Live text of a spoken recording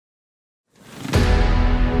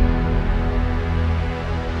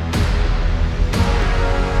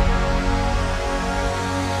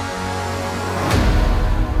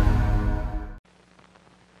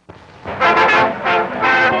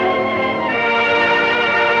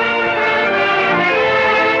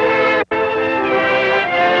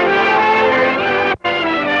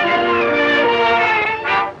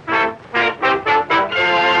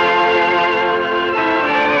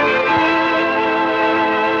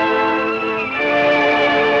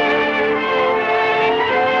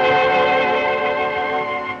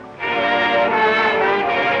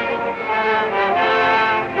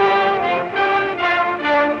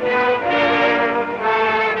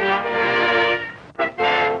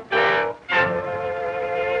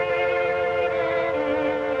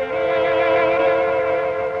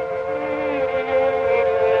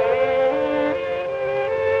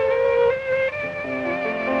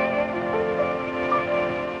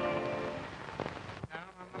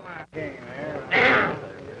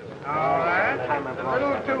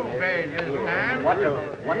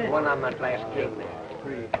What's one on that last king there?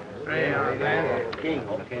 Three on that. King,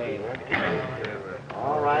 okay.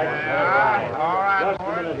 All right. All right, Just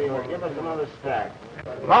a minute, dealer. Give us another stack.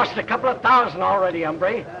 Lost a couple of thousand already,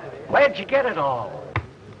 hombre. Where'd you get it all?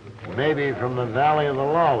 Maybe from the Valley of the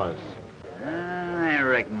Lawless. I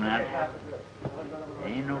reckon not.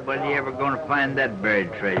 Ain't nobody ever gonna find that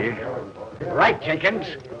buried treasure. Right, Jenkins.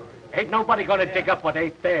 Ain't nobody gonna dig up what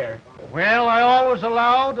ain't there. Well, I always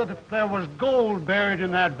allowed that if there was gold buried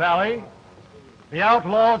in that valley, the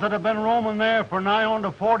outlaws that have been roaming there for nigh on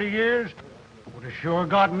to 40 years would have sure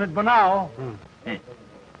gotten it by now.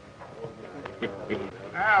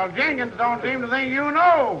 Well, Jenkins don't seem to think you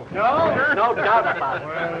know. No doubt about it.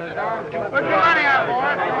 Put your money out,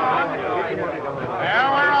 boys.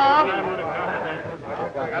 Well, we're off.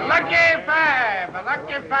 A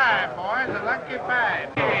lucky five, boys, a lucky five.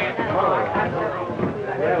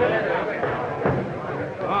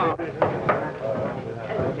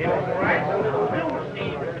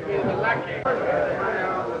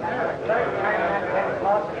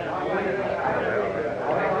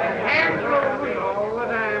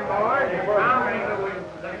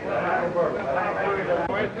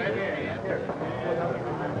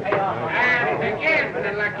 And again for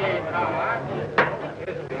the lucky card.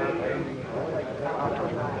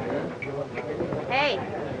 Hey,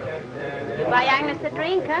 you buy Agnes a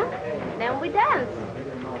drink, huh? Then we dance.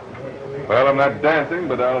 Well, I'm not dancing,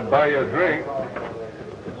 but I'll buy you a drink.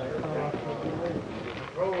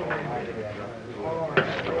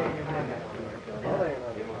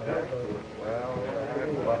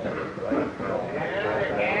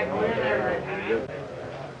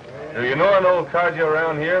 Do you know an old codger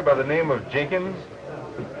around here by the name of Jenkins?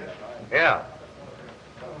 Yeah.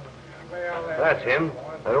 That's him.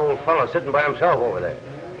 That old fellow sitting by himself over there.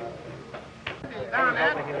 Down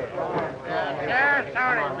there.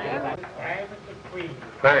 Sorry, man.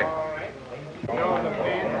 Thanks.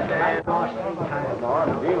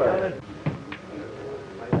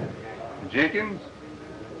 Jenkins?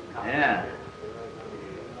 Yeah.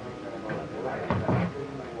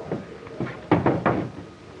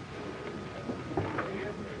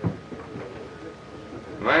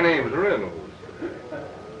 My name's Reynolds.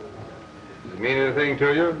 Does it mean anything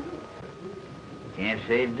to you? Can't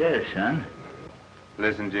say it does, son.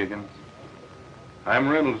 Listen, Jenkins. I'm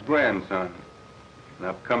Reynolds' grandson, and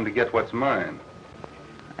I've come to get what's mine.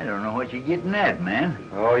 I don't know what you're getting at,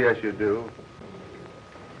 man. Oh, yes, you do.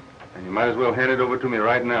 And you might as well hand it over to me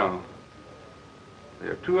right now.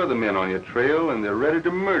 There are two other men on your trail, and they're ready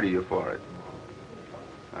to murder you for it.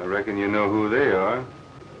 I reckon you know who they are.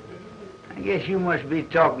 I guess you must be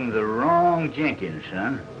talking to the wrong Jenkins,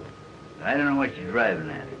 son. I don't know what you're driving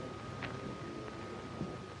at.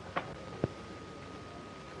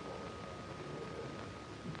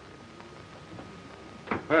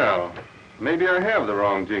 Well, maybe I have the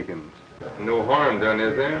wrong Jenkins. No harm done,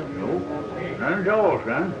 is there? Nope. None at all,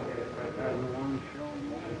 son.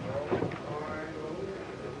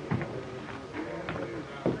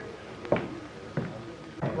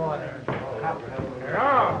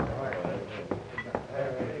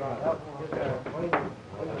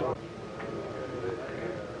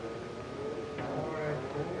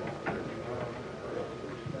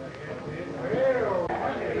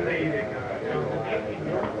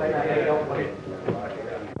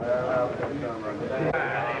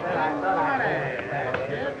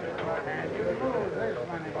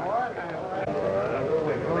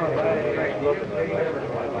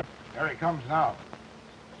 There he comes now.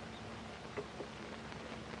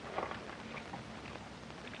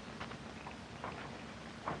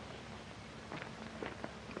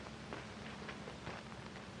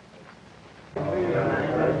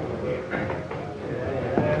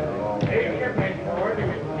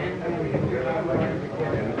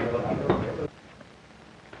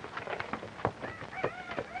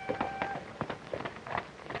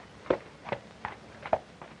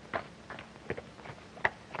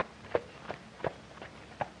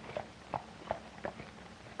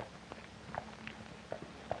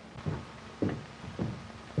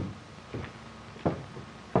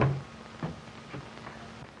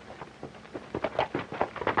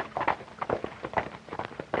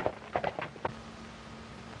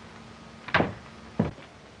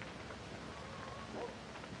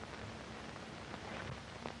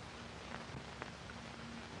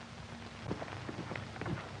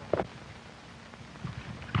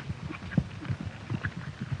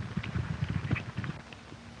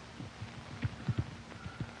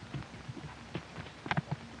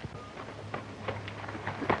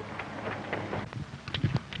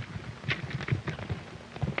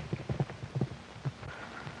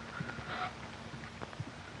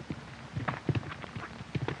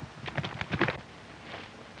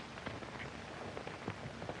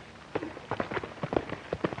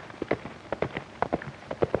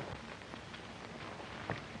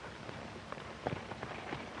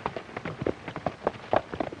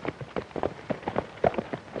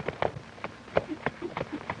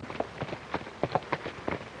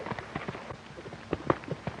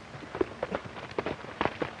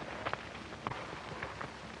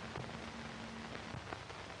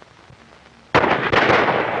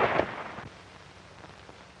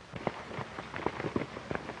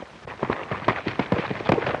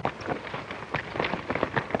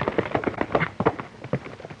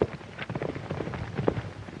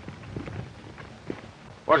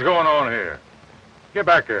 What's going on here? Get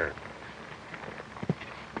back there.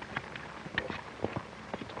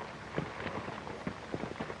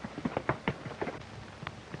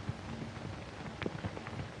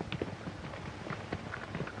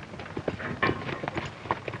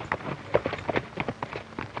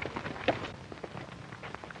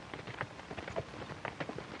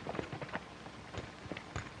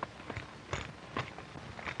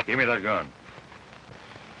 Give me that gun.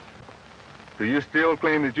 Do you still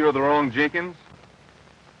claim that you're the wrong Jenkins?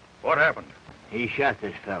 What happened? He shot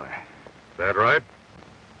this fella. Is that right?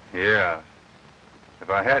 Yeah.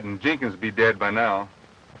 If I hadn't, Jenkins would be dead by now.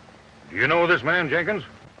 Do you know this man, Jenkins?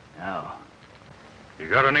 No. You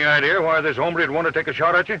got any idea why this hombre'd want to take a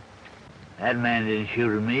shot at you? That man didn't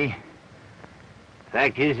shoot at me.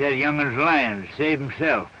 Fact is, that youngun's lying to save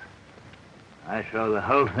himself. I saw the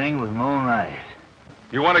whole thing with my own eyes.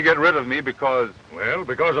 You want to get rid of me because... Well,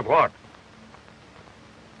 because of what?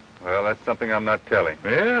 Well, that's something I'm not telling.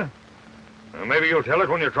 Yeah? Well, maybe you'll tell us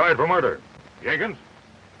when you're tried for murder. Jenkins,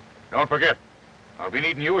 don't forget, I'll be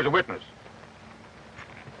needing you as a witness.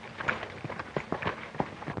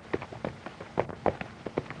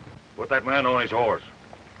 Put that man on his horse.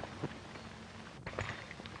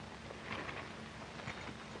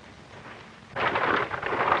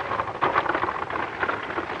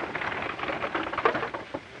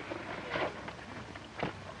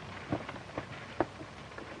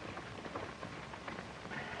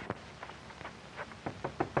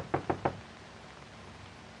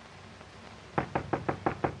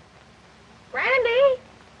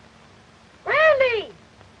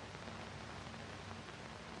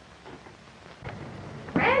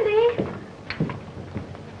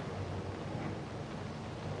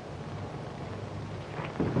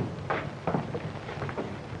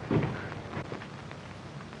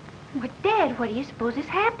 What do you suppose has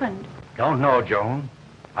happened? Don't know, Joan.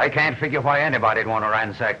 I can't figure why anybody'd want to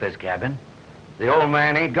ransack this cabin. The old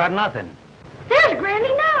man ain't got nothing. There's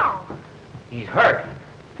Granny now. He's hurt.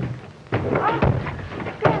 Oh,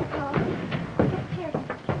 Grandpa. Here.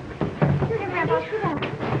 Here, Grandpa. Sit down.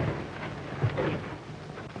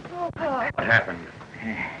 Oh, Pa. What happened?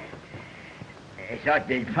 I thought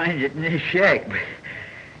they'd find it in this shack, but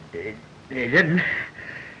they didn't.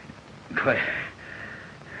 Because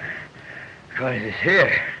it's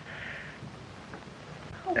here.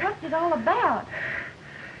 Oh, what's it all about?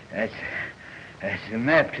 That's the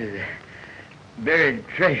map to the buried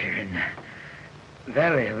treasure in the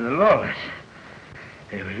valley of the Lawless.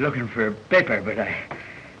 They was looking for a paper, but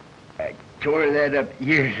I tore that up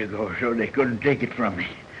years ago so they couldn't take it from me.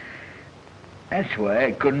 That's why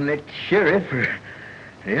I couldn't let the sheriff or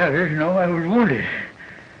the others know I was wounded.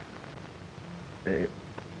 There's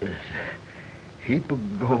a heap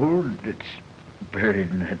of gold that's buried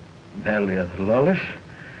in that valley of the Lawless.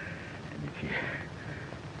 And if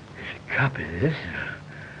there's a copy of this,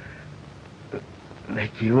 it'll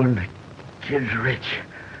make you and the kids rich.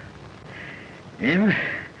 Him,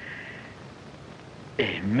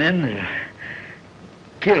 men that are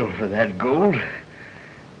killed for that gold.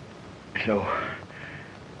 So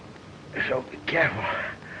be careful.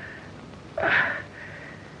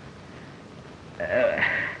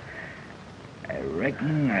 I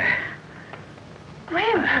reckon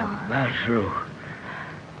Grandpa. I'm about through.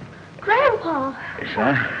 Grandpa.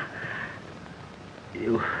 Son,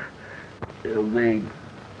 you make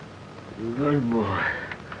a good boy.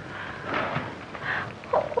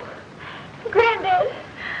 Oh, Granddad.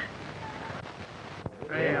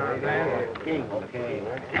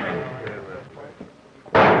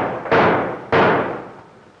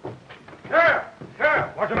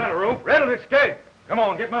 Sheriff! What's the matter, Rube? Reynolds escaped. Come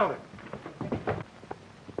on, get mounted.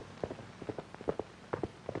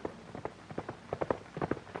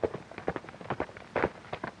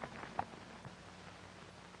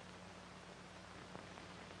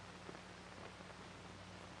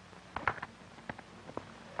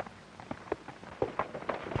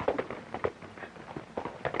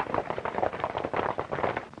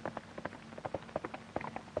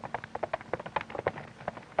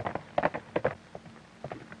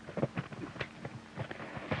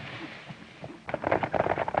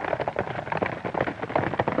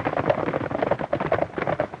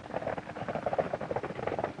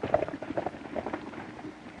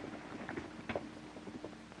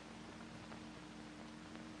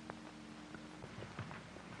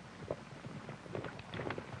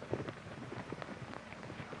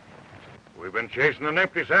 We've been chasing an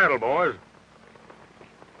empty saddle, boys.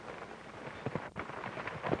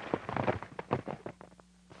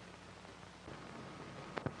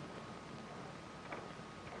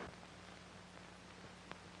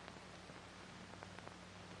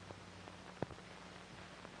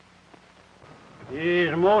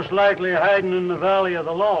 most likely hiding in the valley of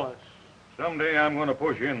the Lawless. Someday I'm going to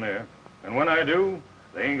push in there. And when I do,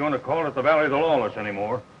 they ain't going to call it the Valley of the Lawless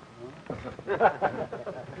anymore.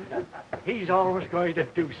 He's always going to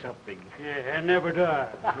do something. Yeah, and never does.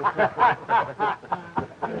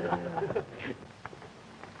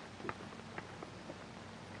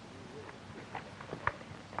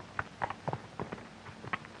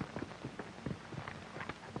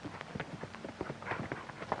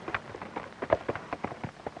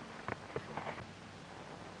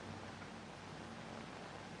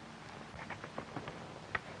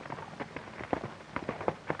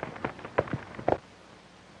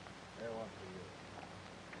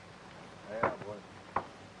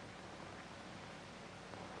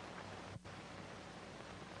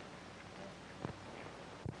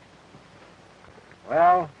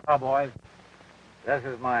 Well, boys, this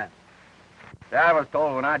is mine. I was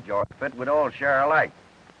told when I joined it, we'd all share alike.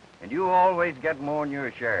 And you always get more than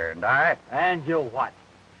your share, and I? And you what?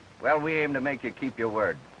 Well, we aim to make you keep your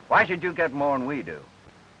word. Why should you get more than we do?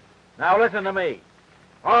 Now listen to me,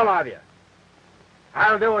 all of you.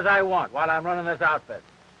 I'll do as I want while I'm running this outfit.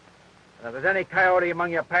 And if there's any coyote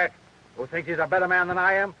among your pack who thinks he's a better man than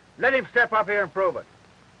I am, let him step up here and prove it.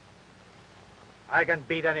 I can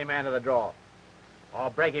beat any man to the draw. Or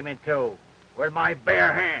break him in two with my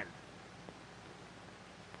bare hands.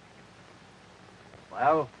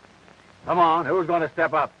 Well, come on, who's going to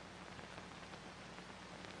step up?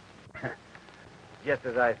 Just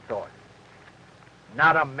as I thought.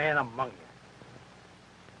 Not a man among you.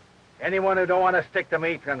 Anyone who don't want to stick to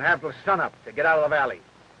me can have till sunup to get out of the valley.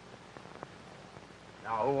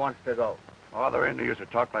 Now, who wants to go? Oh, there ain't no use to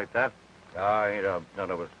talk like that. Ain't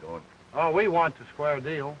none of us going. Oh, we want the square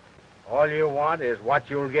deal. All you want is what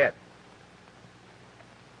you'll get.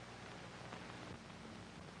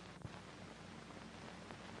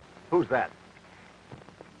 Who's that?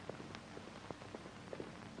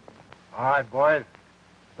 All right, boys.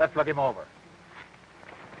 Let's look him over.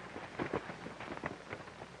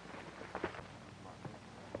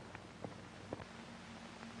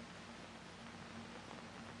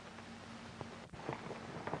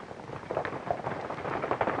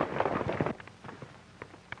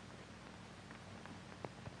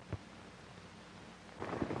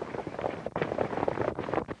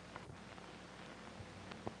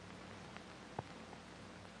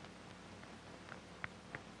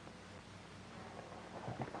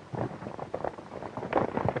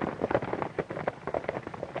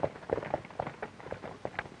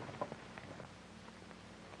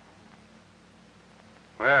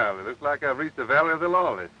 Well, it looks like I've reached the Valley of the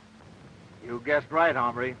Lawless. You guessed right,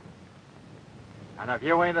 hombre. And if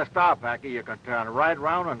you ain't a star packer, you can turn right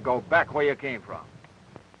round and go back where you came from.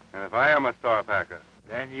 And if I am a star packer?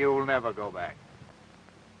 Then you'll never go back.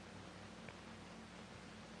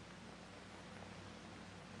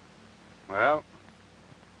 Well,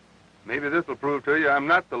 maybe this will prove to you I'm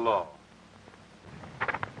not the law.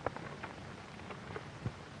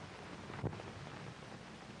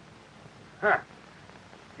 Huh.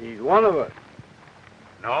 He's one of us.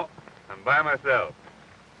 No, I'm by myself.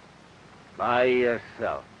 By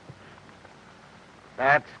yourself.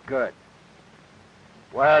 That's good.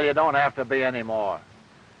 Well, you don't have to be anymore.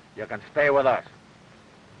 You can stay with us.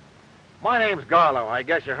 My name's Garlow. I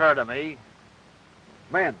guess you heard of me.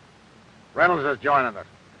 Men, Reynolds is joining us.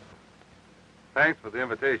 Thanks for the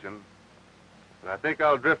invitation, but I think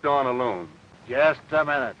I'll drift on alone. Just a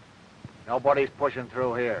minute. Nobody's pushing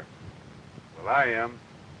through here. Well, I am.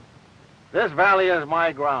 This valley is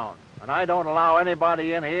my ground, and I don't allow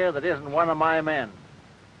anybody in here that isn't one of my men.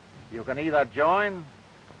 You can either join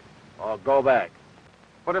or go back.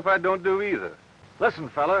 What if I don't do either? Listen,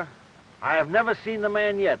 fella, I have never seen the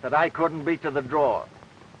man yet that I couldn't beat to the draw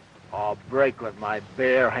or break with my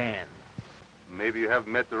bare hands. Maybe you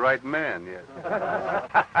haven't met the right man yet.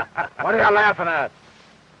 What are you laughing at?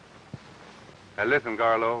 Now listen,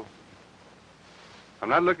 Garlow. I'm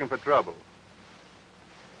not looking for trouble.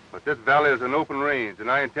 But this valley is an open range,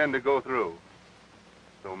 and I intend to go through.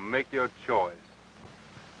 So make your choice.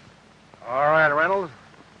 All right, Reynolds.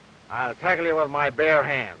 I'll tackle you with my bare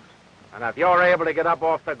hands. And if you're able to get up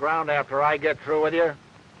off the ground after I get through with you,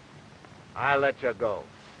 I'll let you go.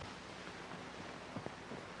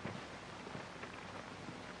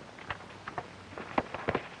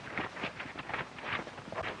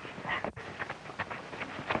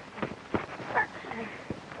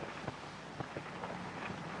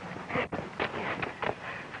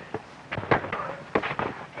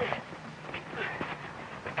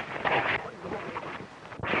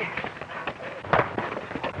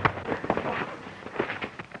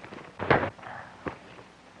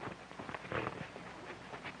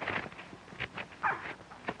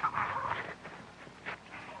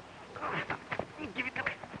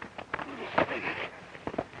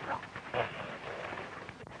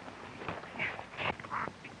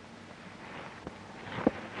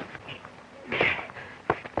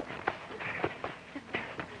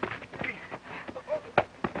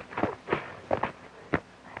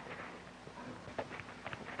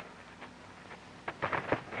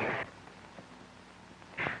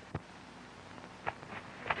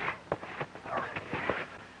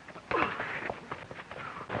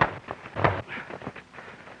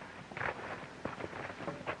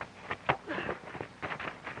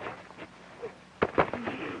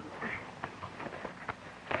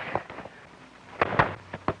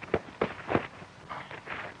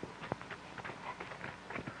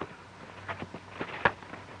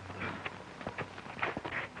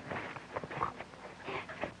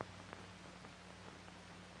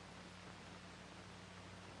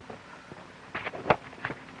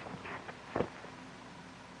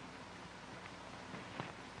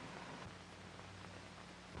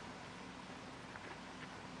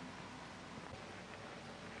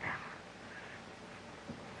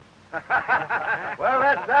 Well,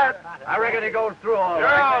 that's that. I reckon he goes through all You're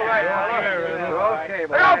right. all right, Okay,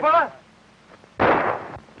 boy. Hey, fella.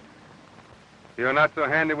 You're not so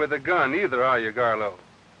handy with a gun either, are you, Garlow?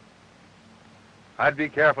 I'd be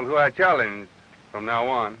careful who I challenge from now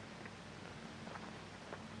on.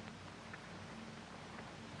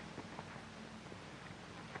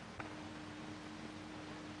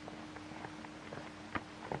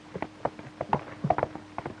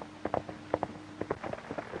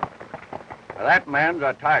 Well, that man's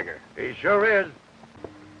a tiger. He sure is.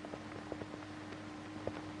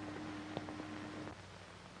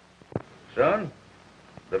 Son,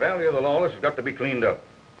 the Valley of the Lawless has got to be cleaned up.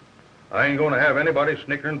 I ain't going to have anybody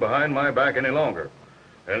snickering behind my back any longer.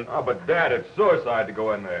 And But Dad, it's suicide to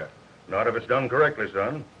go in there. not if it's done correctly,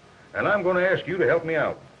 son. And I'm going to ask you to help me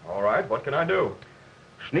out. All right, what can I do?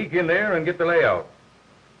 Sneak in there and get the layout.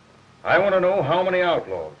 I want to know how many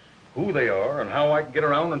outlaws, who they are, and how I can get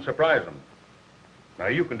around and surprise them. Now,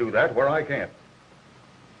 you can do that where I can't.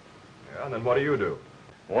 Yeah, and then what do you do?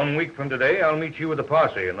 1 week from today, I'll meet you with the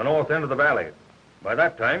posse in the north end of the valley. By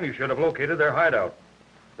that time, you should have located their hideout.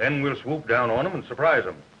 Then we'll swoop down on them and surprise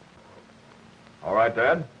them. All right,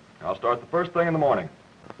 Dad. I'll start the first thing in the morning.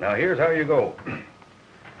 Now, here's how you go.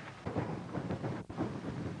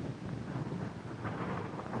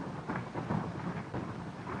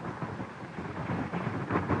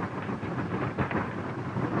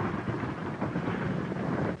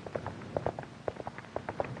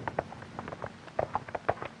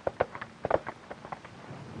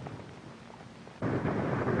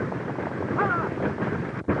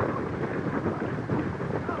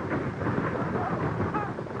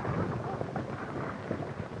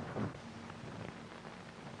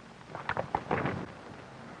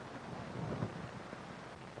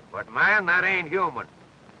 But, man, that ain't human.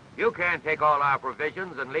 You can't take all our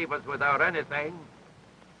provisions and leave us without anything.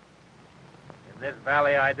 In this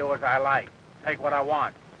valley, I do as I like. Take what I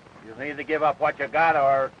want. You either give up what you got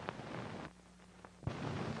or...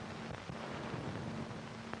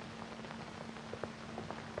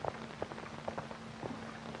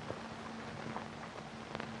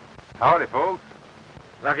 Howdy, folks.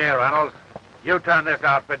 Look here, Reynolds. You turned this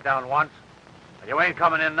outfit down once, and you ain't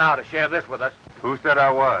coming in now to share this with us. Who said I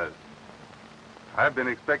was? I've been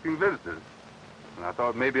expecting visitors, and I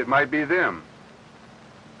thought maybe it might be them.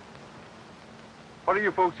 What are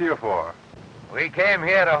you folks here for? We came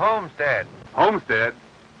here to homestead. Homestead?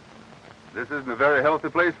 This isn't a very healthy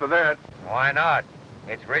place for that. Why not?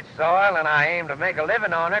 It's rich soil, and I aim to make a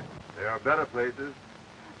living on it. There are better places.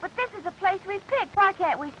 But this is the place we picked. Why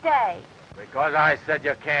can't we stay? Because I said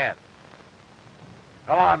you can't.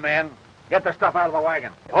 Come on, men. Get the stuff out of the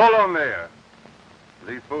wagon. Hold on there.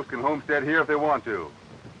 These folks can homestead here if they want to,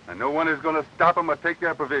 and no one is going to stop them or take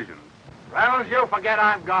their provisions. Reynolds, you forget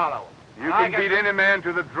I'm Garlow. You can beat any man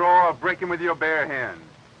to the draw or break him with your bare hands.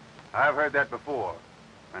 I've heard that before.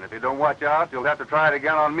 And if you don't watch out, you'll have to try it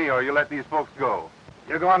again on me, or you'll let these folks go.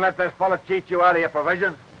 You going to let this fella cheat you out of your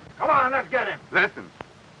provisions? Come on, let's get him. Listen,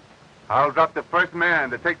 I'll drop the first man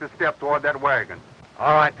that takes a step toward that wagon.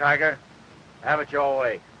 All right, Tiger. Have it your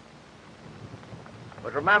way.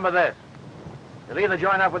 But remember this. You'll either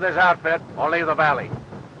join up with this outfit or leave the valley.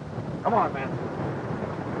 Come on, man.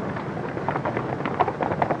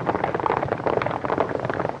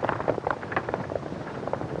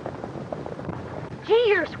 Gee,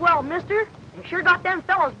 you're swell, mister. You sure got them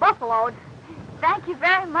fellows buffaloed. Thank you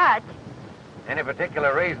very much. Any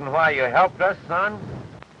particular reason why you helped us, son?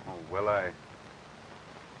 Oh, well,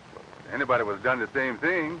 anybody would have done the same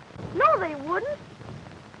thing. No, they wouldn't.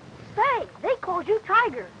 Say, they called you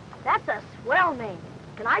Tiger. That's a swell name.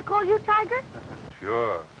 Can I call you Tiger?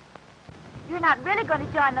 Sure. You're not really going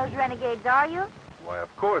to join those renegades, are you? Why,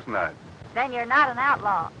 of course not. Then you're not an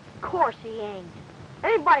outlaw. Of course he ain't.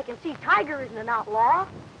 Anybody can see Tiger isn't an outlaw.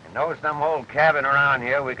 You know some old cabin around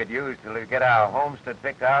here we could use to get our homestead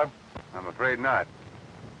picked out? I'm afraid not.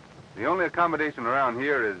 The only accommodation around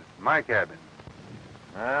here is my cabin.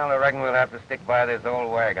 Well, I reckon we'll have to stick by this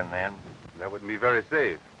old wagon then. That wouldn't be very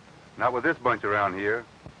safe. Not with this bunch around here.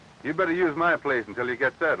 You'd better use my place until you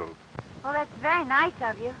get settled. Well, that's very nice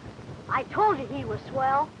of you. I told you he was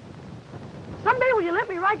swell. Someday will you let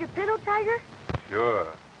me ride your pinto, Tiger? Sure.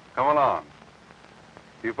 Come along.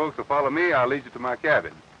 If you folks will follow me, I'll lead you to my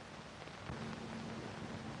cabin.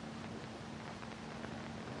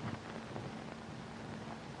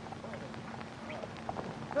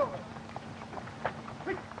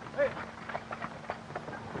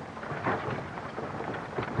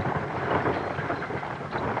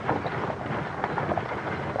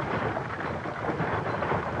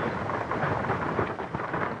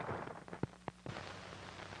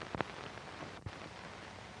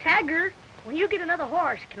 Tiger, when you get another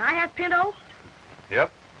horse, can I have Pinto?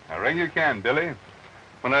 Yep, I reckon you can, Billy.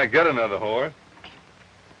 When I get another horse.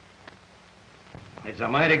 It's a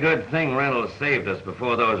mighty good thing Reynolds saved us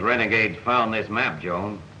before those renegades found this map,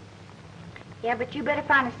 Joan. Yeah, but you better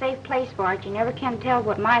find a safe place for it. You never can tell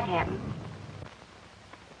what might happen.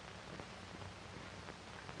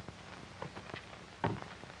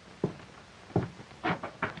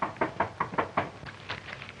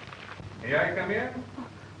 May I come in?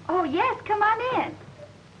 Oh, yes, come on in.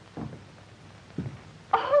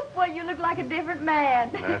 Oh, boy, you look like a different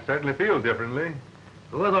man. I certainly feel differently.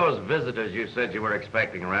 Who are those visitors you said you were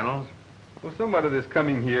expecting, Reynolds? Well, somebody that's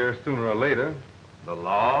coming here sooner or later. The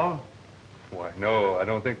law? Why, no, I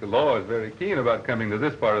don't think the law is very keen about coming to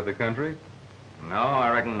this part of the country. No,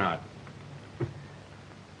 I reckon not.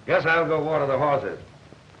 Guess I'll go water the horses.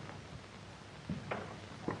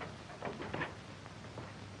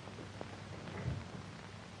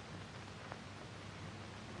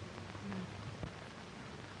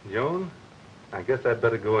 Joan, I guess I'd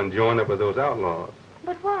better go and join up with those outlaws.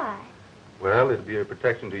 But why? Well, it'd be a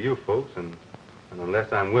protection to you folks, and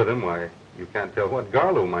unless I'm with them, why, you can't tell what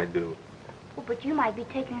Garlow might do. Oh, but you might be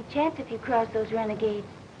taking a chance if you cross those renegades.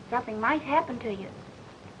 Something might happen to you.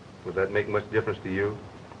 Would that make much difference to you?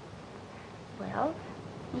 Well,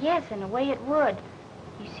 yes, in a way it would.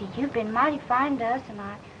 You see, you've been mighty fine to us, and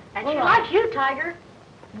And she likes you, Tiger.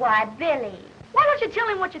 Why, Billy. Why don't you tell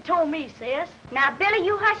him what you told me, sis? Now, Billy,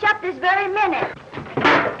 you hush up this very minute.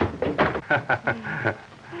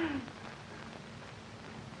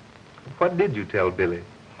 What did you tell Billy?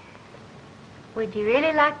 Would you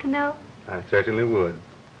really like to know? I certainly would.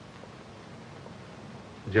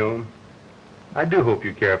 Joan, I do hope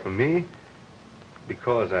you care for me,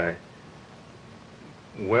 because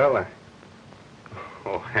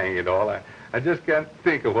oh, hang it all, I just can't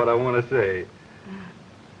think of what I want to say.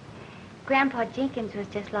 Grandpa Jenkins was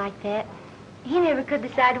just like that. He never could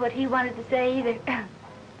decide what he wanted to say either.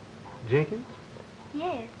 Jenkins?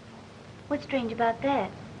 Yes. What's strange about that?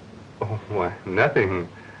 Oh, why, nothing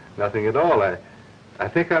at all. I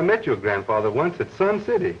think I met your grandfather once at Sun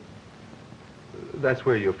City. That's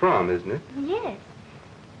where you're from, isn't it? Yes.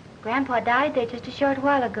 Grandpa died there just a short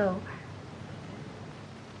while ago.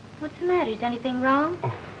 What's the matter? Is anything wrong?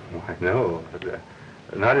 Oh, why, no.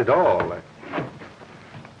 Not at all.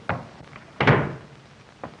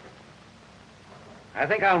 I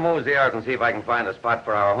think I'll mosey out and see if I can find a spot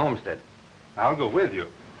for our homestead. I'll go with you.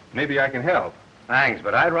 Maybe I can help. Thanks,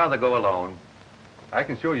 but I'd rather go alone. I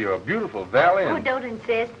can show you a beautiful valley and... Oh, don't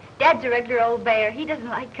insist. Dad's a regular old bear. He doesn't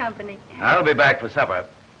like company. I'll be back for supper.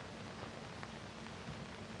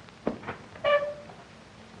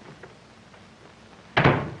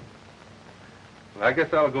 Well, I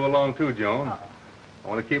guess I'll go along too, Joan. I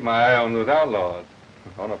want to keep my eye on those outlaws.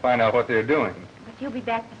 I want to find out what they're doing. But you'll be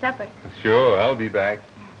back for supper. Sure, I'll be back.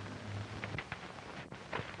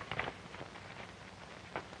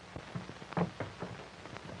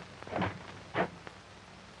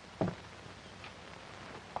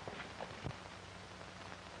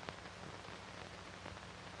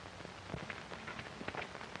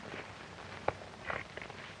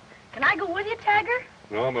 Can I go with you, Tiger?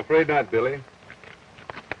 No, I'm afraid not, Billy.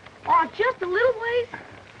 Oh, just a little ways?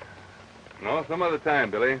 No, some other time,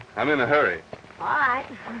 Billy. I'm in a hurry. All right.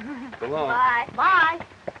 So long. Bye. Bye.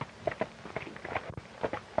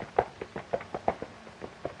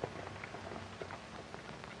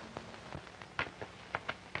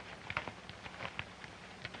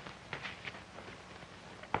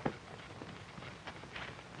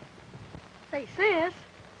 Say, sis,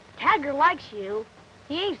 Tiger likes you.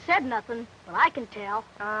 He ain't said nothing, but I can tell.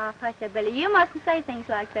 Ah, hush up, Billy. You mustn't say things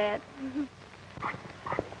like that.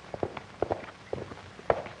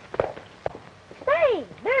 Say,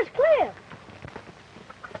 there's Cliff.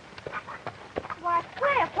 Why,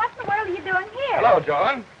 Cliff, what in the world are you doing here? Hello,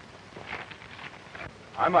 John.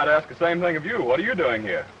 I might ask the same thing of you. What are you doing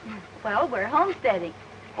here? Well, we're homesteading.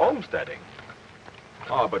 Homesteading.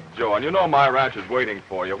 Oh, but Joan, you know my ranch is waiting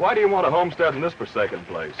for you. Why do you want to homestead in this forsaken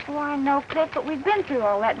place? Oh, I know, Cliff, but we've been through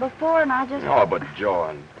all that before, and I just... Oh, but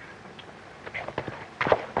Joan.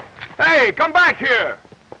 Hey, come back here!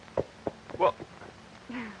 Well,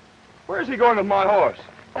 where's he going with my horse?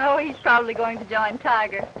 Oh, he's probably going to join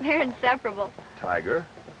Tiger. They're inseparable. Tiger?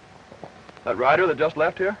 That rider that just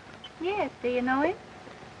left here? Yes, do you know him?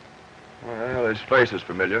 Well, his face is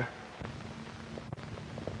familiar.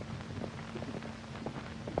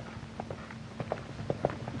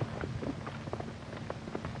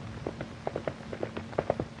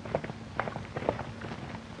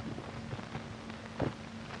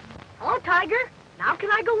 Hello, Tiger. Now can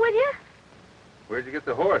I go with you? Where'd you get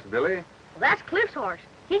the horse, Billy? Well, that's Cliff's horse.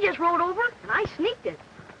 He just rode over, and I sneaked it.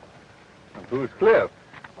 And who's Cliff?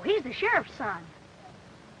 Well, he's the sheriff's son.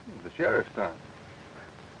 The sheriff's son.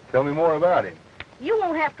 Tell me more about him. You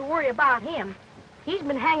won't have to worry about him. He's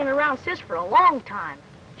been hanging around Sis for a long time.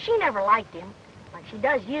 She never liked him, like she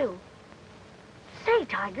does you. Say,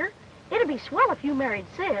 Tiger, it'd be swell if you married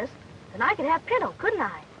Sis. Then I could have Pinto, couldn't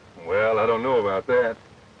I? Well, I don't know about that.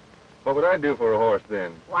 What would I do for a horse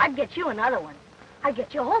then? Well, I'd get you another one. I'd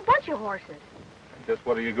get you a whole bunch of horses. Just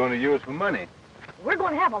what are you going to use for money? We're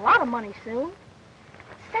going to have a lot of money soon.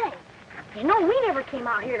 Say, you know we never came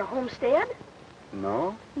out here to Homestead.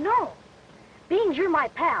 No? No. Being you're my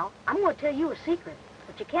pal, I'm going to tell you a secret,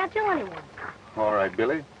 but you can't tell anyone. All right,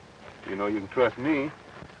 Billy. You know you can trust me.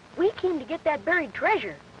 We came to get that buried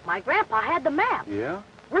treasure. My grandpa had the map. Yeah?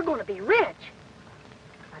 We're going to be rich.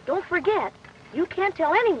 Now, don't forget, you can't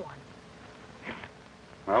tell anyone.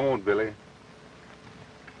 I won't, Billy.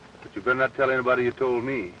 But you better not tell anybody you told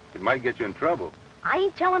me. It might get you in trouble. I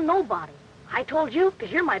ain't telling nobody. I told you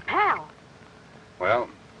because you're my pal. Well,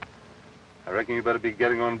 I reckon you better be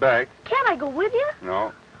getting on back. Can't I go with you?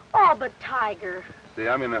 No. Oh, but Tiger. See,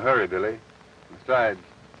 I'm in a hurry, Billy. Besides,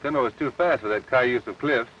 Pinto is too fast for that cayuse of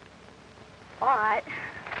Cliff's. All right.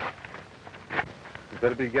 You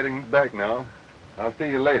better be getting back now. I'll see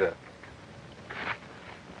you later.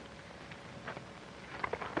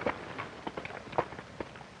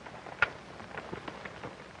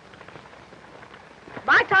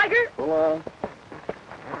 Bye, Tiger. So long.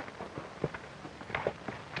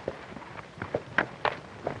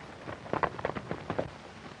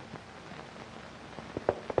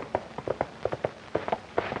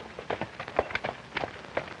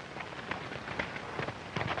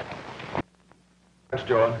 Thanks,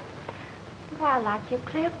 Joan. Well, I like you,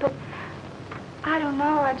 Cliff, but I don't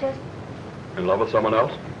know. I just... In love with someone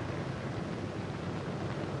else?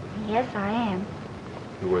 Yes, I am.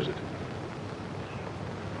 Who is it?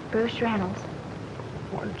 Bruce Reynolds.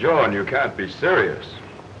 Why, Joan, you can't be serious.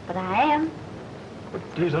 But I am. But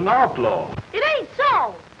he's an outlaw. It ain't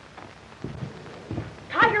so.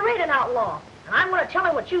 Tiger ain't an outlaw, and I'm going to tell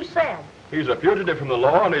him what you said. He's a fugitive from the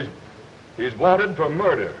law, and he's wanted for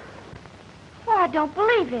murder. Oh, I don't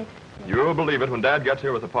believe it. You'll believe it when Dad gets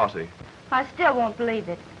here with the posse. I still won't believe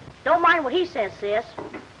it. Don't mind what he says, Sis.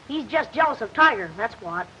 He's just jealous of Tiger, that's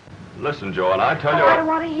what. Listen, Joan, I tell you... I don't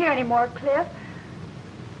want to hear any more, Cliff.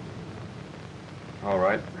 All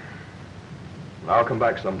right. I'll come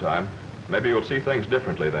back sometime. Maybe you'll see things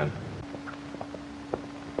differently then.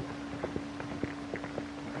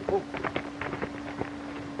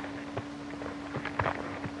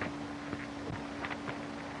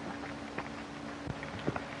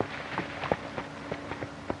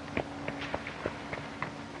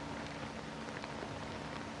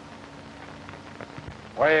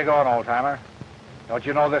 Where are you going, old-timer? Don't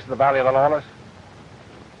you know this is the Valley of the Lawless?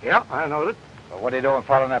 Yeah, I know it. Well, what are you doing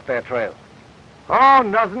following up their trail? Oh,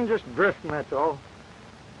 nothing, just drifting, that's all.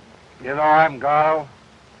 You know I'm Garlow.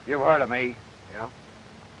 You've heard of me. Yeah.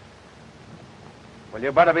 Well,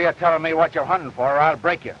 you better be telling me what you're hunting for, or I'll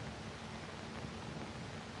break you.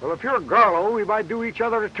 Well, if you're Garlow, we might do each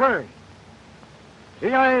other a turn. See,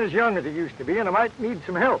 I ain't as young as I used to be, and I might need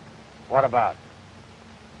some help. What about?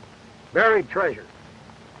 Buried treasure.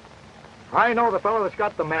 I know the fellow that's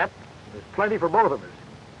got the map. There's plenty for both of us.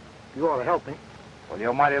 You ought to help me. Well,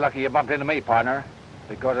 you're mighty lucky you bumped into me, partner.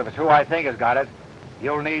 Because if it's who I think has got it,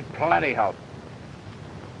 you'll need plenty help.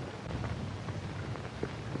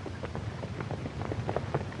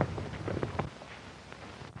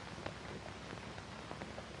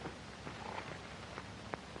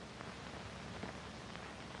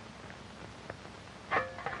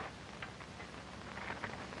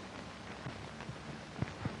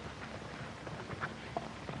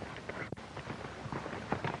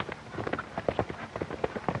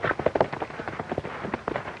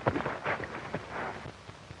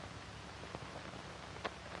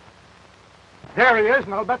 There he is,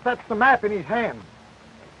 and I'll bet that's the map in his hand.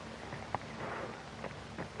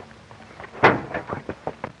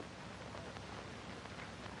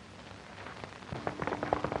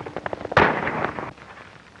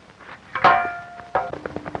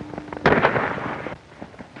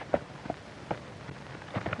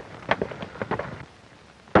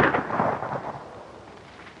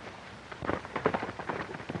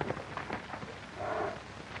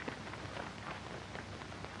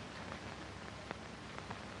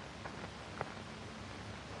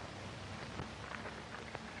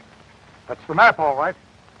 That's the map, all right.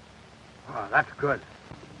 Oh, that's good.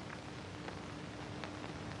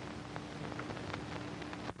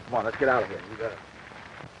 Come on, let's get out of here. You got it.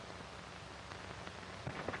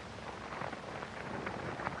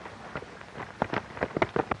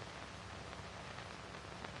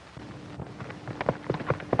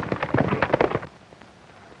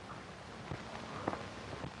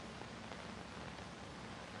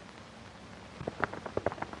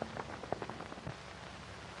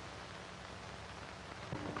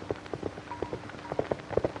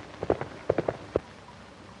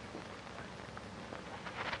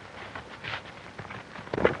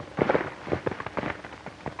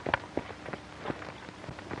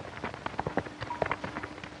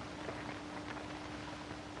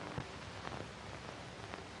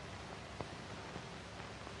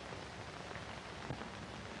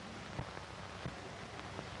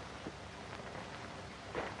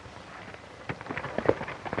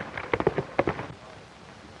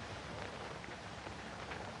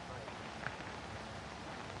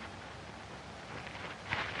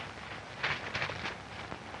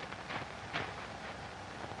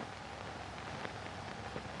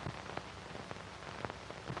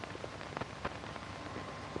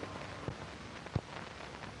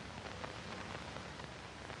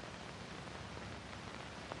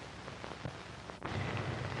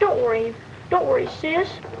 Don't worry, sis.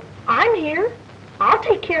 I'm here. I'll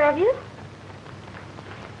take care of you.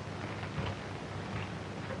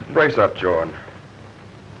 Brace up, Joan.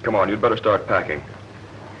 Come on, you'd better start packing.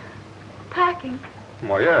 Packing?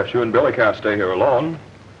 Well, yeah, if you and Billy can't stay here alone,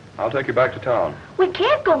 I'll take you back to town. We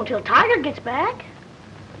can't go until Tiger gets back.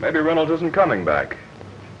 Maybe Reynolds isn't coming back.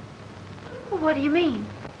 Well, what do you mean?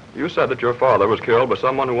 You said that your father was killed by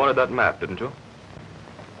someone who wanted that map, didn't you?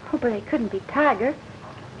 Oh, but it couldn't be Tiger.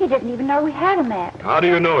 He didn't even know we had a map. How do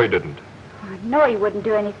you know he didn't? I know he wouldn't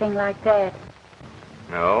do anything like that.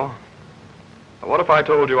 No. What if I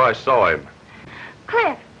told you I saw him?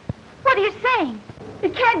 Cliff, what are you saying?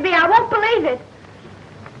 It can't be. I won't believe it.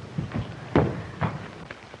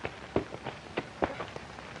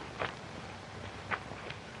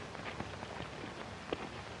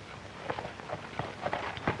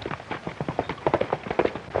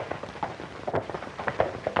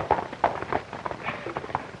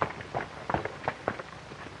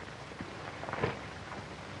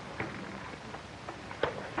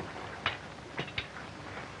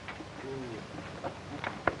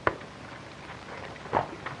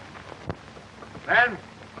 Men?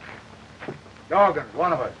 Dawkins,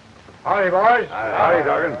 one of us. Howdy, boys. Howdy,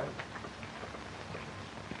 Dawkins.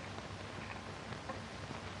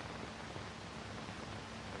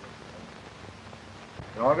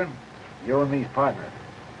 Dawkins, you and me's partners.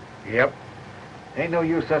 Yep. Ain't no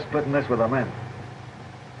use us splitting this with the men.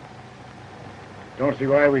 Don't see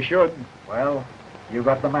why we should. Well, you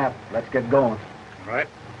got the map. Let's get going. All right.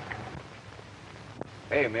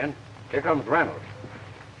 Hey, men, here comes Reynolds.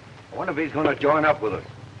 I wonder if he's going to join up with us.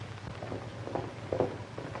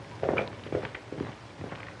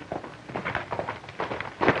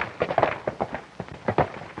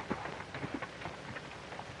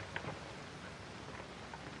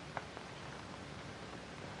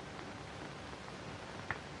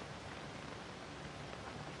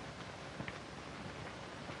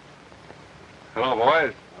 Hello,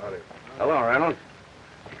 boys. Howdy. Hello, Reynolds.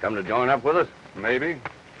 You come to join up with us? Maybe.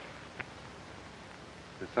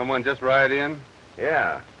 Did someone just ride in?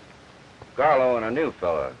 Yeah. Garlow and a new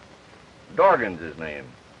fella. Dorgan's his name.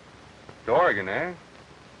 Dorgan, eh?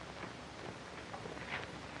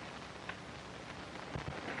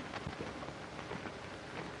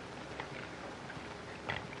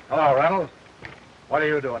 Hello, Reynolds. What are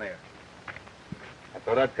you doing here? I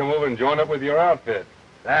thought I'd come over and join up with your outfit.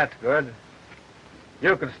 That's good.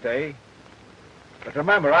 You can stay. But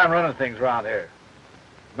remember, I'm running things around here.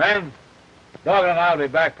 Men, Dorgan and I'll be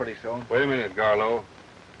back pretty soon. Wait a minute, Garlow.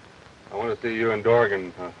 I want to see you and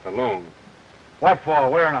Dorgan alone. What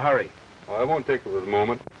for? We're in a hurry. Oh, I won't take it with a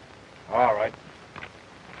moment. All right.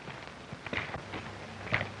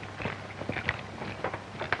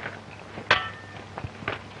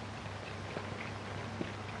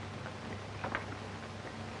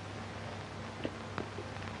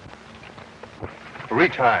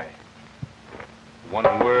 Reach high. One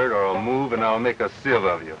word or a move and I'll make a sieve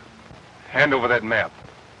of you. Hand over that map.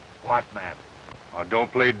 What map? Oh,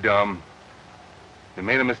 don't play dumb. You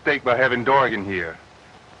made a mistake by having Dorgan here.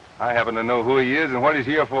 I happen to know who he is and what he's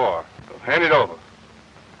here for. So hand it over.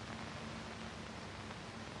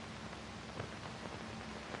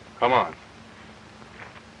 Come on.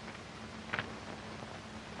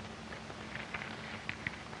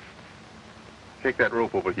 Take that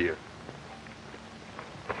rope over here.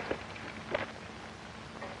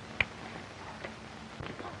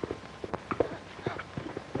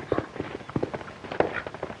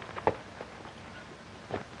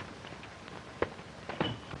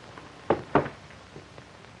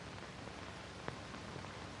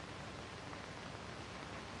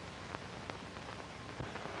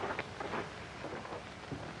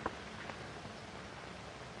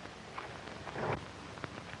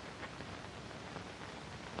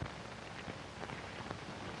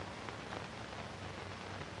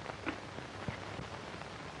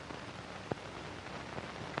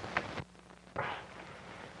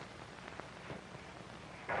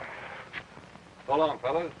 So long,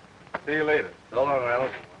 fellas. See you later. So long,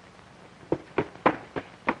 Reynolds.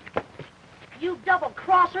 You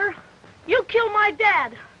double-crosser. You killed my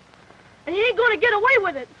dad. And you ain't going to get away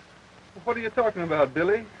with it. What are you talking about,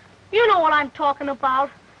 Billy? You know what I'm talking about.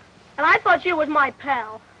 And I thought you was my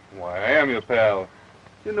pal. Why, I am your pal.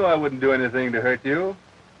 You know I wouldn't do anything to hurt you.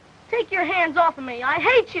 Take your hands off of me. I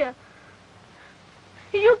hate you.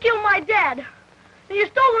 You killed my dad. And you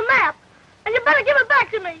stole the map. And you better give it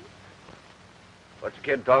back to me. What's the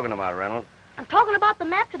kid talking about, Reynolds? I'm talking about the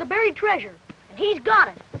map to the buried treasure. And he's got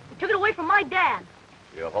it. He took it away from my dad.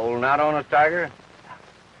 You holding out on us, Tiger?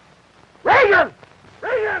 Reagan!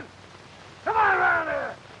 Reagan! Come on around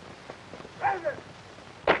here!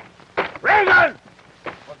 Reagan!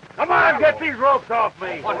 Come on, get these ropes off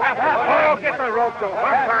me. What happened? Oh, get the ropes off.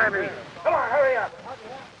 I'm climbing. Come on, hurry up.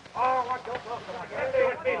 Oh, what don't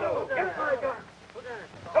look. Get my gun.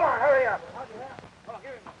 Come on, hurry up.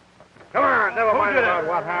 Come on, never mind about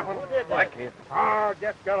what happened. I can't. Oh,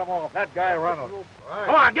 just get them off. That guy Reynolds. Right.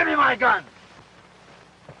 Come on, give me my gun.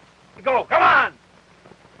 Go, come on.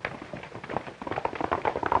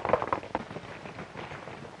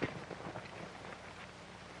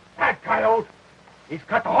 That coyote. He's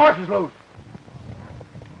cut the horses loose.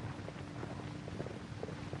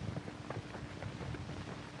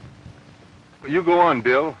 Well, you go on,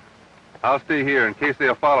 Bill. I'll stay here in case they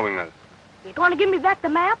are following us. You going to give me back the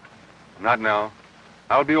map? Not now.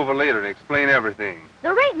 I'll be over later and explain everything.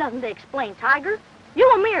 There ain't nothing to explain, Tiger. You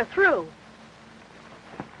and me are through.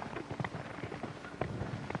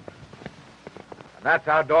 And that's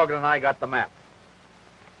how Dorgan and I got the map.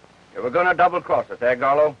 You were going to double-cross us, eh,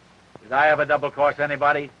 Garlow? Did I ever double-cross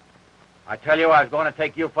anybody? I tell you, I was going to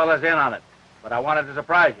take you fellas in on it. But I wanted to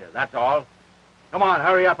surprise you, that's all. Come on,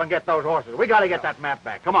 hurry up and get those horses. We got to get that map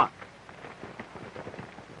back. Come on.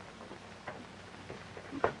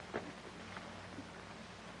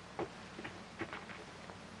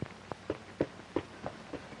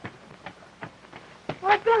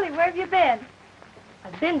 Why, Billy, where have you been?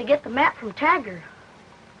 I've been to get the map from Tiger.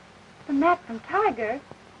 The map from Tiger?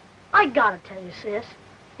 I gotta tell you, sis.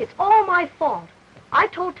 It's all my fault. I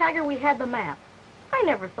told Tiger we had the map. I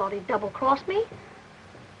never thought he'd double-cross me.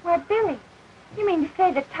 Why, Billy, you mean to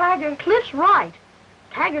say that Tiger... Cliff's right.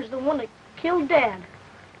 Tiger's the one that killed Dad.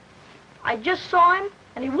 I just saw him,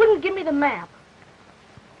 and he wouldn't give me the map.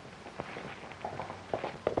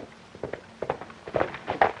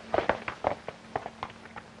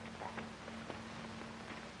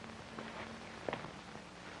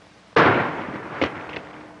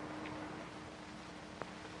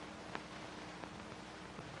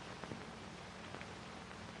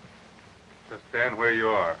 Just stand where you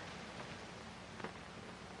are.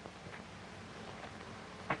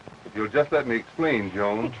 If you'll just let me explain,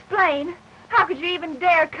 Joan. Explain? How could you even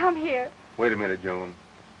dare come here? Wait a minute, Joan.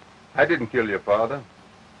 I didn't kill your father.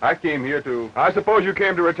 I came here to... I suppose you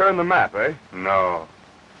came to return the map, eh? No.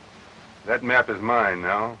 That map is mine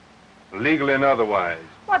now. Legally and otherwise.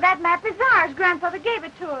 Well, that map is ours. Grandfather gave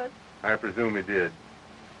it to us. I presume he did.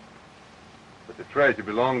 But the treasure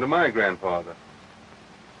belonged to my grandfather.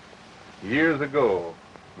 Years ago,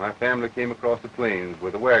 my family came across the plains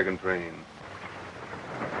with a wagon train.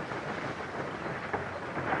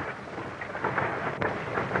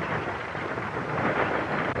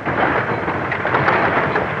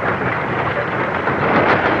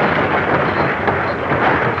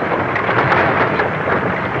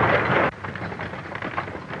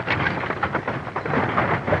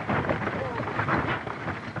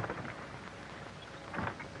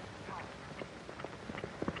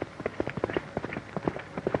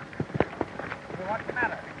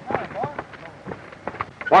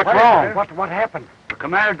 What's wrong? What happened? The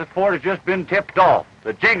commander of the fort has just been tipped off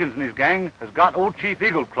that Jenkins and his gang has got old Chief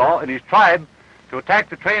Eagle Claw and his tribe to attack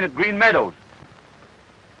the train at Green Meadows.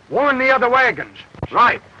 Warn the other wagons.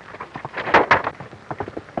 Right.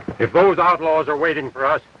 If those outlaws are waiting for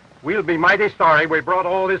us, we'll be mighty sorry we brought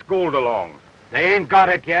all this gold along. They ain't got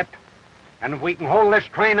it yet. And if we can hold this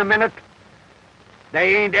train a minute,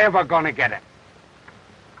 they ain't ever gonna get it.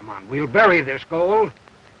 Come on, we'll bury this gold.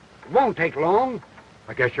 It won't take long.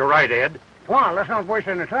 I guess you're right, Ed. Come on, let's not waste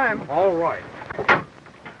any time. All right.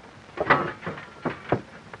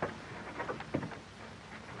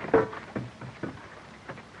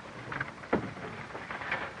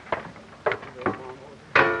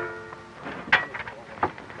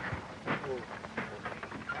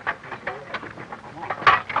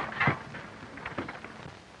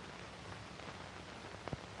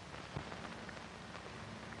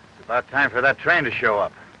 It's about time for that train to show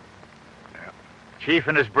up. Chief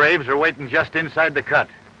and his braves are waiting just inside the cut.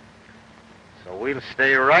 So we'll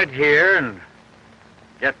stay right here and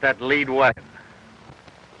get that lead wagon.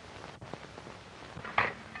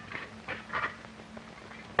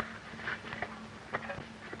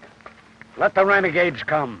 Let the renegades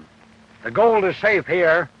come. The gold is safe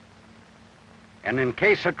here. And in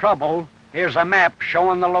case of trouble, here's a map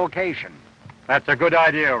showing the location. That's a good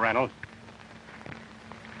idea, Reynolds.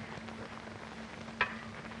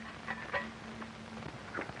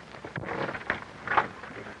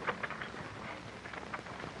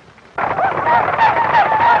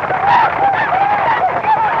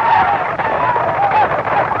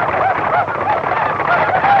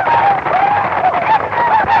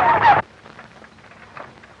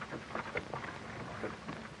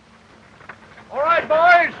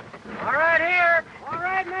 boys. All right, here. All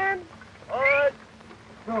right, men. All right.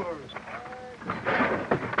 Come on, boys.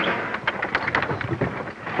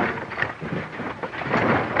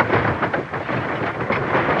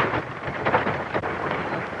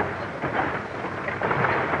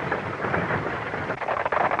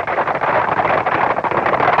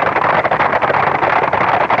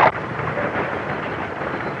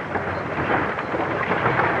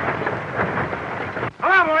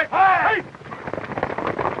 Hey!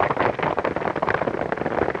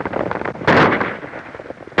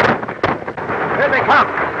 Here they come.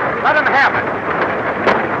 Let them have it.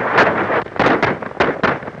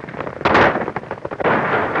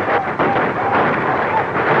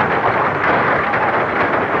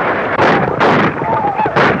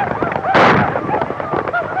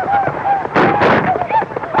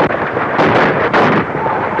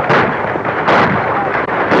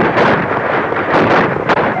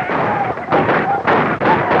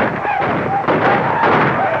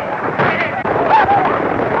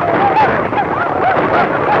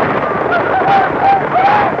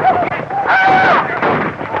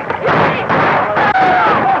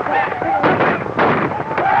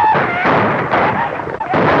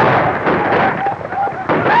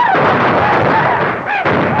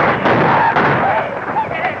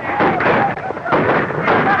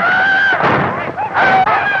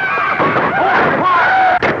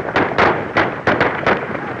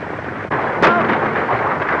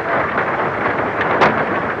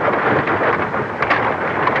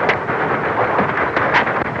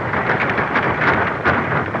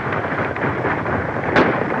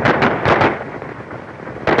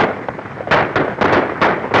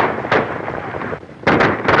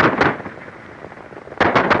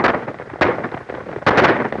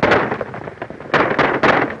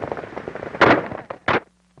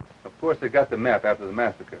 Of course, they got the map after the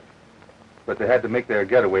massacre, but they had to make their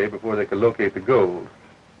getaway before they could locate the gold.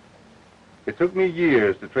 It took me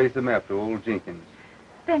years to trace the map to old Jenkins.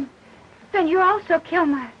 Then you also killed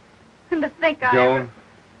my... And to think I... Joan,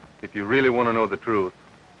 if you really want to know the truth,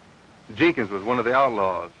 Jenkins was one of the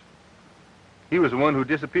outlaws. He was the one who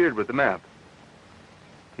disappeared with the map.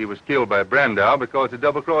 He was killed by Brandau because he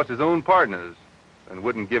double-crossed his own partners and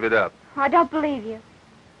wouldn't give it up. I don't believe you.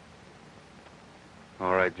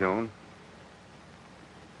 All right, Joan.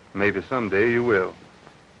 Maybe someday you will.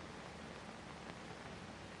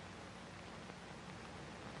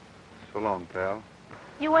 So long, pal.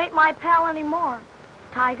 You ain't my pal anymore,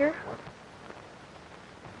 Tiger.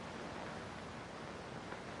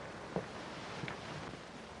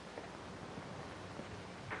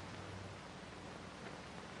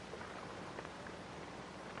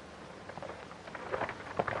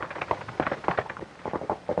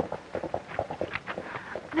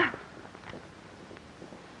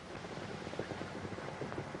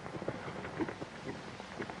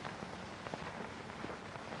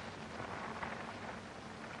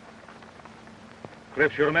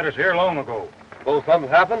 Cliff should have met us here long ago. Suppose something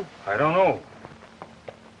happened? I don't know.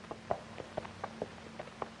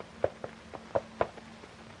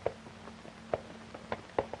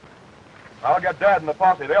 I'll get Dad and the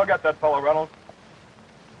posse. They'll get that fellow, Reynolds.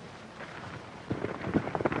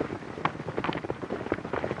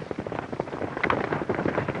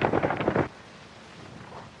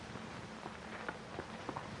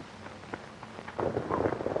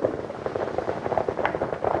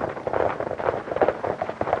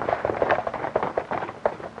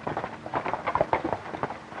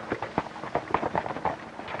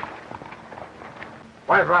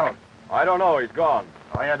 Where's Reynolds? I don't know. He's gone.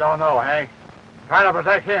 Oh, you don't know, eh? Trying to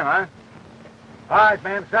protect him, huh? All right,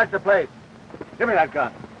 man, search the place. Give me that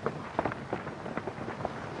gun.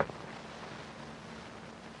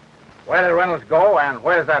 Where did Reynolds go, and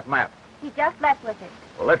where's that map? He just left with it.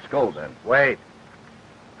 Well, let's go, then. Wait.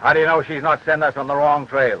 How do you know she's not sending us on the wrong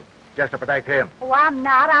trail, just to protect him? Oh, I'm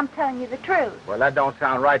not. I'm telling you the truth. Well, that don't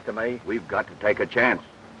sound right to me. We've got to take a chance.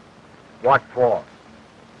 What for?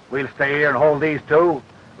 We'll stay here and hold these two.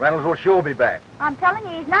 Reynolds will sure be back. I'm telling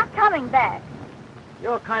you, he's not coming back.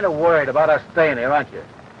 You're kind of worried about us staying here, aren't you?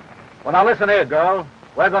 Well, now listen here, girl.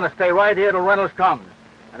 We're going to stay right here till Reynolds comes.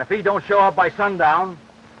 And if he don't show up by sundown,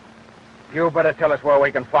 you better tell us where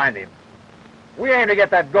we can find him. We aim to get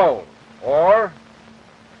that gold. Or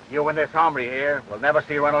you and this hombre here will never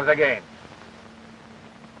see Reynolds again.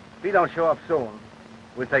 If he don't show up soon,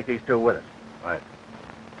 we'll take these two with us. Right.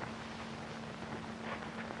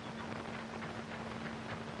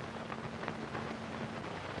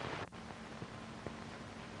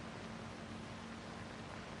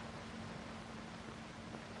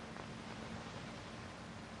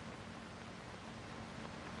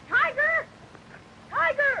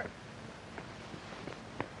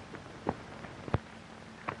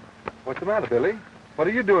 What's the matter, Billy? What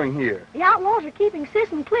are you doing here? The outlaws are keeping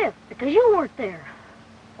Sis and Cliff because you weren't there.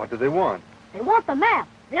 What do they want? They want the map.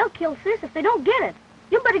 They'll kill Sis if they don't get it.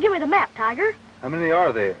 You better give me the map, Tiger. How many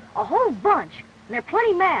are there? A whole bunch. And they're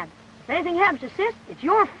plenty mad. If anything happens to Sis, it's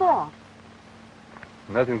your fault.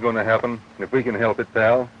 Nothing's going to happen if we can help it,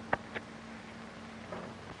 pal.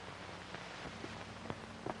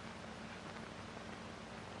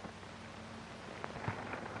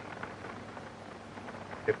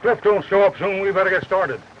 If Cliff don't show up soon, we better get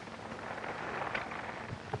started.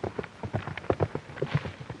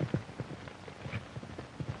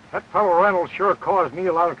 That fellow Reynolds sure caused me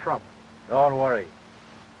a lot of trouble. Don't worry.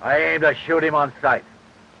 I aim to shoot him on sight.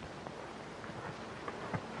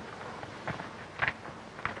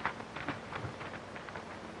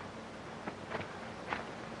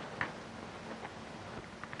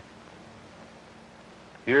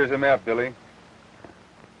 Here's the map, Billy.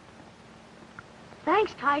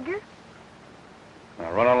 Thanks, Tiger.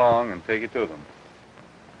 Now run along and take it to them.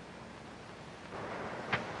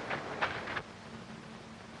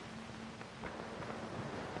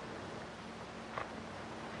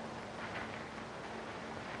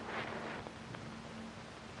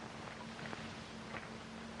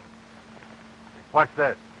 What's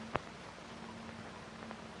this?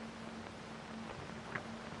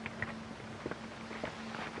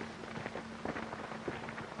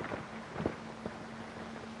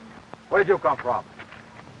 Where'd you come from?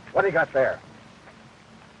 What do you got there?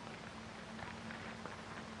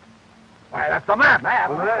 Why, that's the map. Yeah,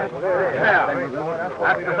 that's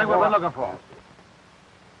the thing we've been looking for.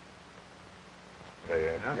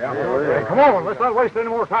 Hey, come on, let's not waste any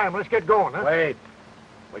more time. Let's get going, huh? Wait.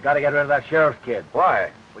 We got to get rid of that sheriff's kid.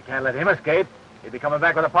 Why? We can't let him escape. He'll be coming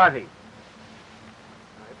back with a party.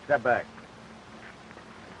 Right, step back.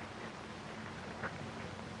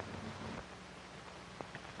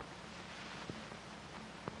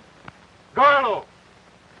 Garlow!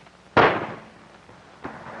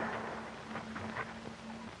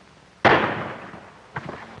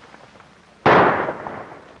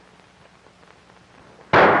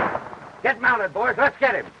 Get mounted, boys. Let's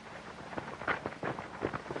get him.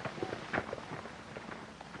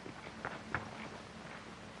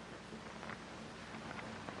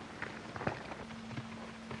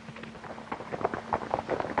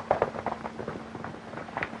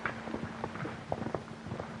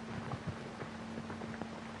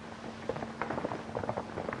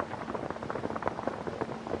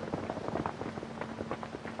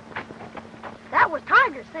 That was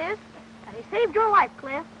Tiger, Sis. And he saved your life,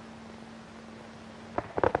 Cliff.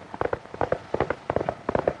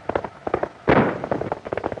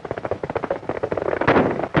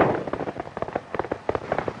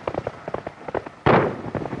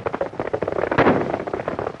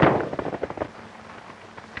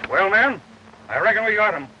 Well, men, I reckon we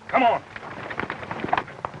got him. Come on.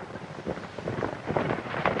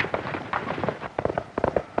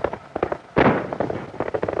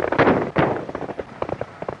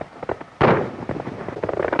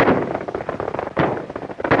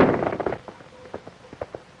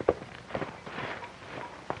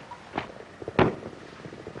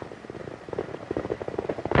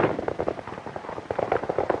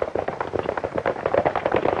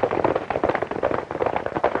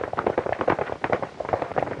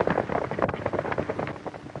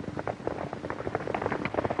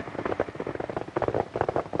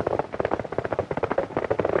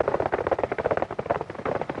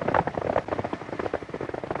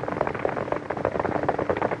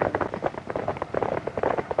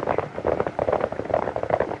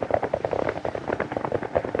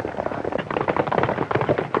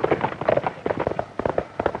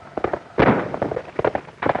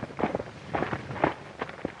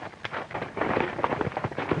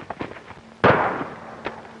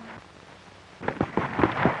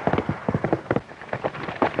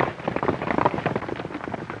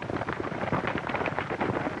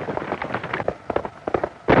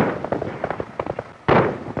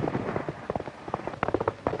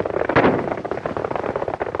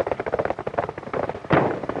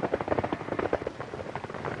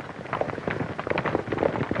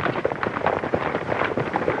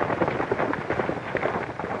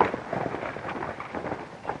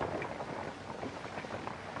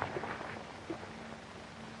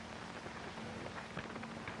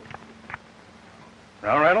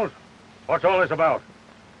 Now, Reynolds, what's all this about?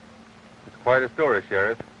 It's quite a story,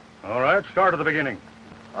 Sheriff. All right, start at the beginning.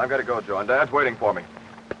 I've got to go, Joan. Dad's waiting for me.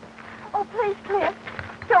 Oh, please, Cliff,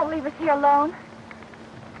 don't leave us here alone.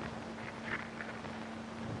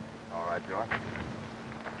 All right, Joan.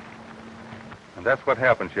 And that's what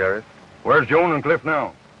happened, Sheriff. Where's Joan and Cliff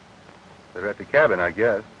now? They're at the cabin, I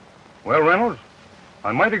guess. Well, Reynolds,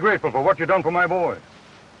 I'm mighty grateful for what you done for my boy.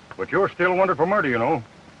 But you're still wanted for murder, you know.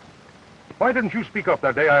 Why didn't you speak up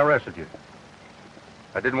that day I arrested you?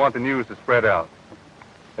 I didn't want the news to spread out.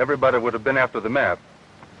 Everybody would have been after the map.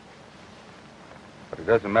 But it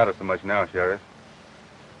doesn't matter so much now, Sheriff.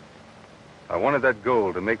 I wanted that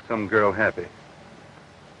gold to make some girl happy.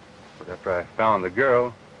 But after I found the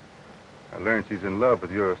girl, I learned she's in love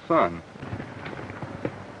with your son.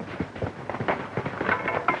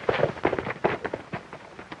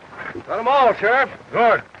 Got them all, Sheriff.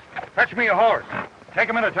 Good. Fetch me a horse. Take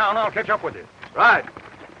him into town. I'll catch up with you. Right.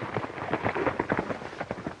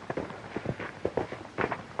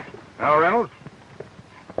 Now, Reynolds,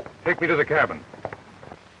 take me to the cabin.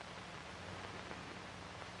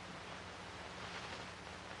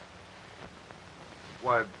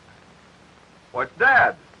 What's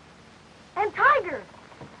Dad? And Tiger.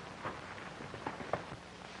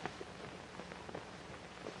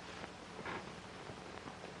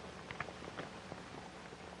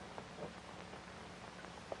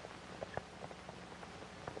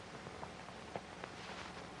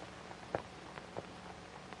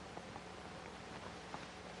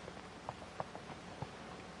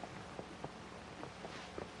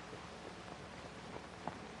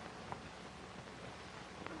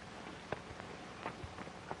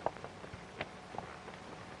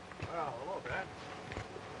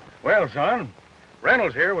 Well, son,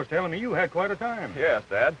 Reynolds here was telling me you had quite a time. Yes,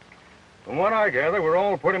 Dad. From what I gather, we're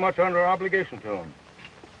all pretty much under obligation to him.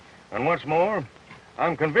 And what's more,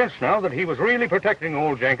 I'm convinced now that he was really protecting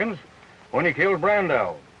old Jenkins when he killed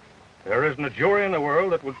Brandow. There isn't a jury in the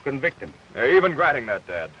world that would convict him. Even granting that,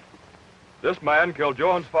 Dad. This man killed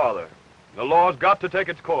Joan's father. The law's got to take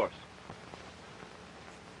its course.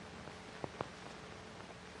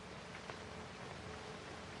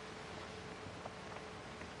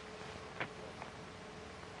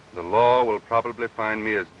 The law will probably find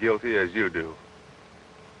me as guilty as you do.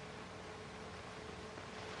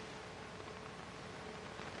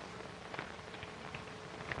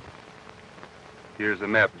 Here's the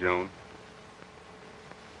map, Joan.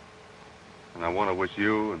 And I want to wish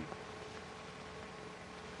you and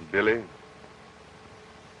Billy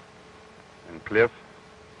and Cliff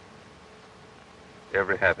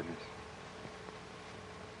every happiness.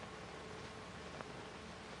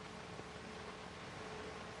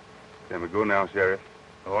 Can we go now, Sheriff?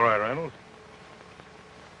 All right, Reynolds.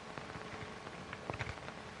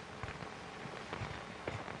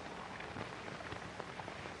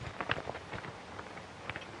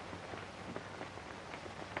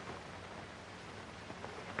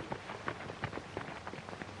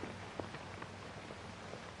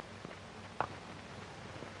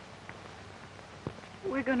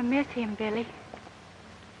 We're going to miss him, Billy.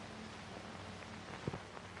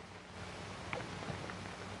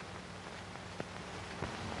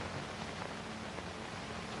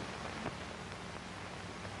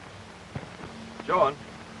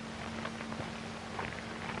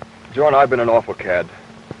 Joan, I've been an awful cad.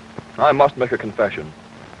 I must make a confession.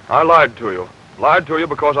 I lied to you. Lied to you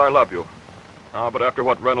because I love you. But after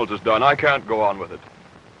what Reynolds has done, I can't go on with it.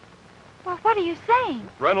 Well, what are you saying?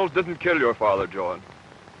 Reynolds didn't kill your father, Joan.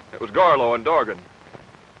 It was Garlow and Dorgan.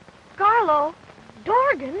 Garlow?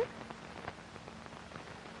 Dorgan?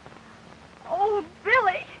 Oh,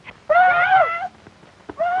 Billy.